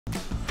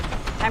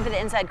Time for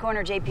the Inside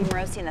Corner. JP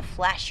Morosi in the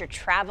flesh. Your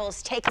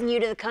travels taking you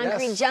to the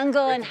concrete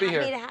jungle, and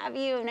happy to have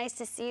you. Nice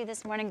to see you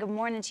this morning. Good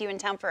morning to you in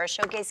town for our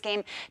showcase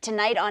game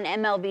tonight on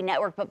MLB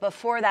Network. But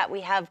before that,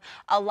 we have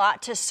a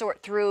lot to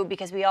sort through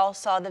because we all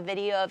saw the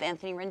video of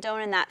Anthony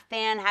Rendon and that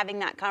fan having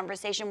that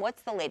conversation.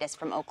 What's the latest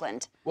from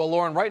Oakland? Well,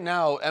 Lauren, right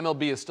now,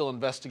 MLB is still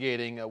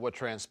investigating what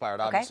transpired.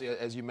 Obviously,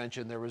 as you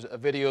mentioned, there was a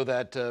video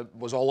that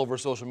was all over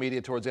social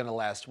media towards the end of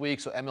last week.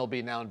 So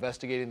MLB now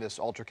investigating this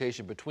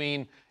altercation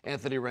between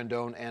Anthony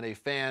Rendon and a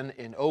fan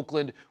in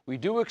Oakland. We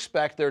do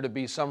expect there to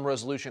be some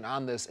resolution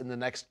on this in the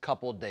next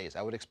couple of days.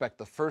 I would expect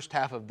the first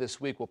half of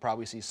this week we'll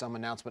probably see some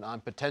announcement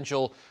on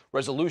potential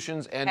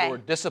resolutions and or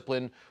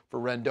discipline for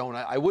Rendon.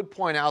 I would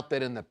point out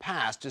that in the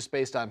past, just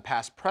based on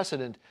past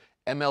precedent,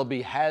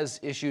 MLB has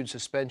issued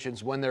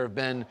suspensions when there have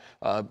been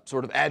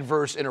sort of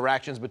adverse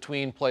interactions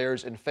between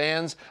players and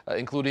fans,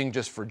 including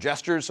just for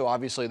gestures. So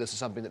obviously this is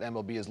something that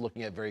MLB is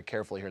looking at very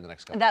carefully here in the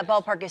next couple That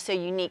ballpark is so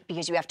unique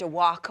because you have to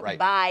walk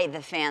by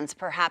the fans,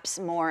 perhaps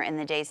more in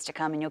the days to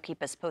come, and you'll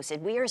keep us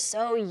posted. We are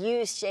so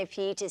used,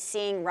 JP, to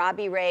seeing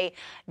Robbie Ray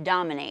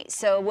dominate.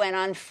 So when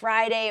on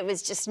Friday it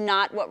was just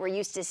not what we're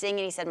used to seeing,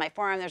 and he said, my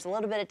forearm, there's a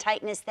little bit of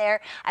tightness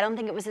there. I don't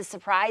think it was a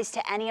surprise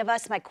to any of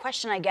us. My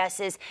question, I guess,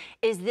 is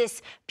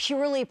this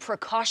purely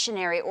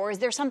precautionary, or is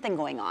there something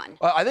going on?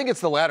 I think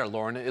it's the latter,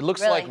 Lauren. It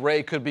looks like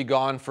Ray could be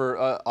gone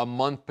for a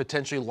month,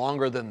 potentially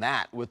longer than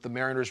that with the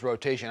Mariners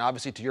rotation.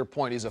 Obviously, to your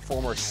point, he's a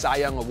former Cy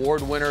Young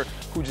Award winner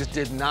who just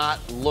did not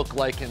look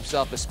like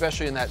himself,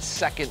 especially in that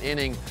second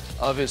inning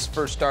of his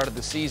first start of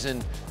the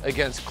season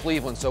against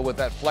Cleveland. So with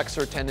that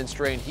flexor tendon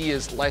strain, he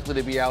is likely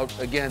to be out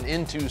again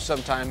into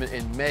sometime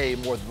in May,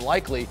 more than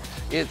likely.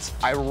 It's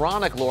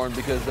ironic, Lauren,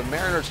 because the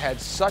Mariners had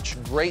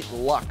such great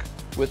luck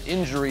with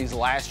injuries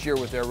last year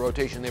with their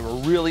rotation. They were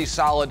really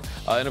solid.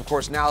 And of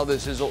course, now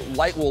this is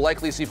we'll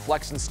likely see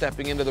Flexen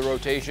stepping into the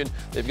rotation.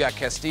 They've got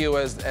Castillo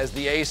as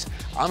the ace.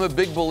 I'm a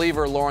big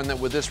believer, Lauren, that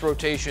with this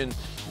rotation,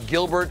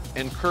 Gilbert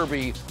and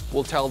Kirby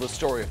will tell the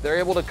story. If they're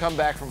able to come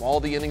back from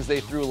all the innings they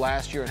threw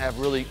last year and have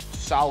really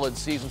solid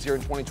seasons here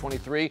in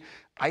 2023,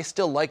 I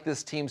still like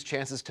this team's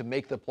chances to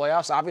make the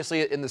playoffs.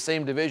 Obviously, in the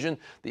same division,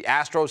 the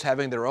Astros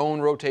having their own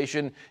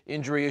rotation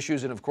injury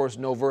issues, and of course,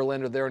 no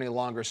Verlander there any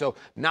longer. So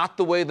not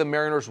the way the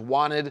Mariners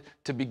wanted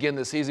to begin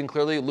the season,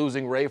 clearly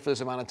losing Ray for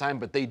this amount of time,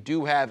 but they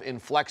do have in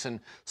Flexen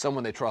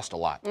someone they trust a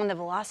lot. And the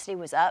velocity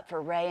was up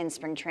for Ray in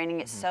spring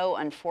training. It's so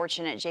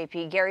unfortunate,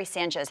 JP. Gary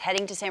Sánchez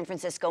heading to San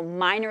Francisco,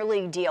 minor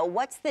league deal.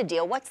 What's the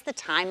deal? What's the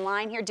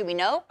timeline here? Do we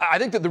know? I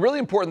think that the really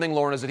important thing,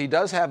 Lauren, is that he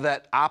does have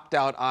that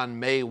opt-out on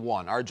May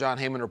 1. Our John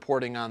Heyman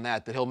reporting on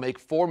that he'll make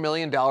 $4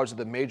 million at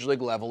the major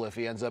league level if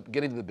he ends up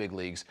getting to the big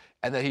leagues,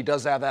 and that he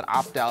does have that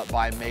opt-out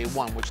by May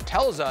 1, which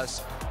tells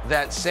us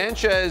that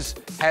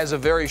Sánchez has a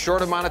very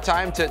short amount of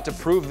time to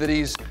prove that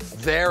he's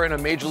there in a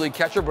major league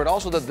catcher, but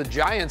also that the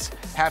Giants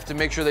have to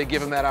make sure they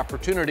give him that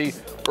opportunity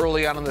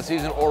early on in the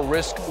season or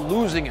risk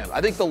losing him. I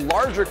think the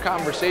larger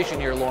conversation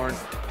here, Lauren,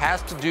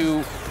 has to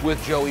do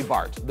with Joey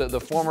Bart, the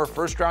former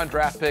first-round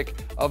draft pick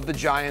of the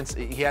Giants.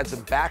 He had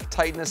some back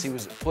tightness. He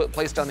was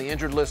placed on the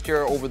injured list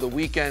here over the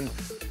weekend.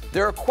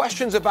 There are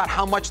questions about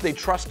how much they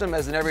trust him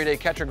as an everyday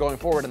catcher going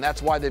forward, and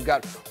that's why they've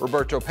got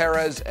Roberto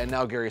Perez and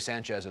now Gary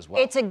Sánchez as well.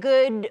 It's a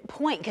good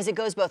point because it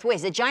goes both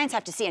ways. The Giants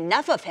have to see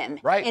enough of him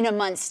in a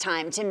month's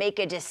time to make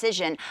a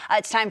decision.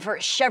 It's time for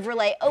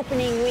Chevrolet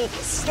opening week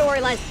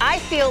storylines. I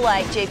feel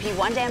like, JP,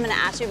 one day I'm going to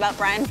ask you about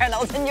Brian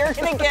Reynolds, and you're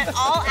going to get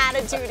all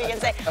attitude and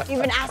say,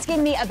 you've been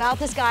asking me about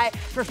this guy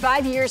for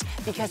 5 years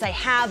because I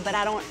have, but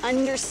I don't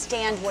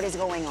understand what is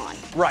going on.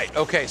 Right.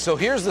 Okay, so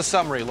here's the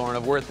summary, Lauren,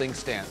 of where things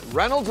stand.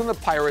 Reynolds and the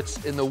Pirates,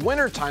 in the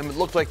wintertime, it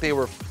looked like they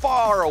were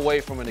far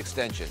away from an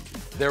extension.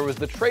 There was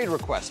the trade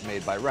request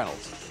made by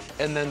Reynolds,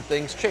 and then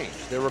things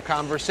changed. There were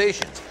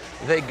conversations.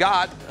 They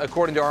got,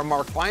 according to our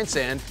Mark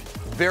Feinsand,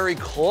 very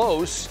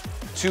close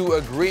to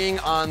agreeing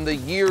on the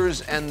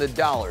years and the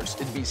dollars.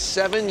 It'd be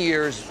 7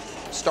 years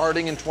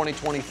starting in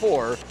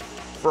 2024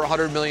 for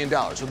 $100 million.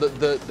 So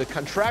the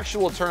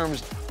contractual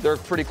terms, they're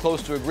pretty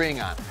close to agreeing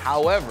on.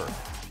 However,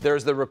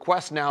 there's the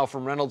request now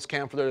from Reynolds'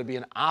 camp for there to be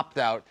an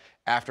opt-out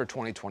after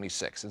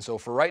 2026. And so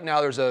for right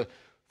now, there's a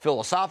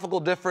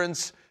philosophical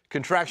difference,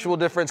 contractual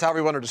difference, however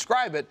you want to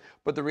describe it.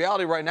 But the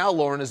reality right now,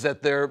 Lauren, is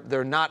that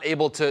they're not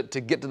able to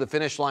get to the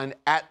finish line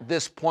at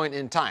this point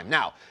in time.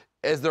 Now,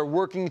 as they're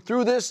working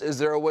through this, is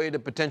there a way to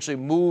potentially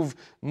move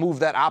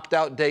that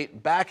opt-out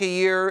date back a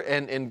year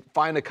and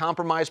find a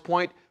compromise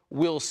point?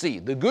 We'll see.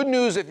 The good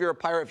news, if you're a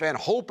Pirate fan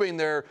hoping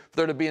there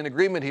to be an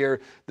agreement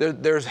here,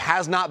 there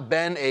has not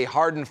been a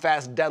hard and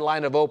fast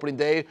deadline of opening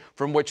day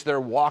from which they're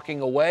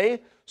walking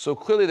away. So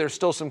clearly there's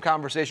still some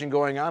conversation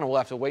going on, and we'll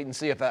have to wait and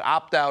see if that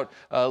opt-out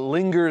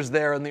lingers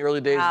there in the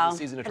early days of the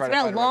season to try to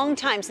find It's been a long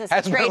time since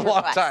the trade request. It's been a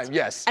long time,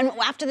 yes. And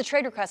after the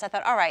trade request, I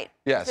thought, all right,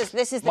 this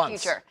is the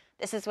Months. future.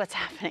 This is what's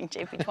happening.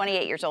 JP,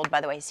 28 years old,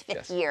 by the way, his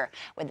fifth year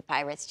with the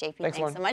Pirates. JP, thanks so much.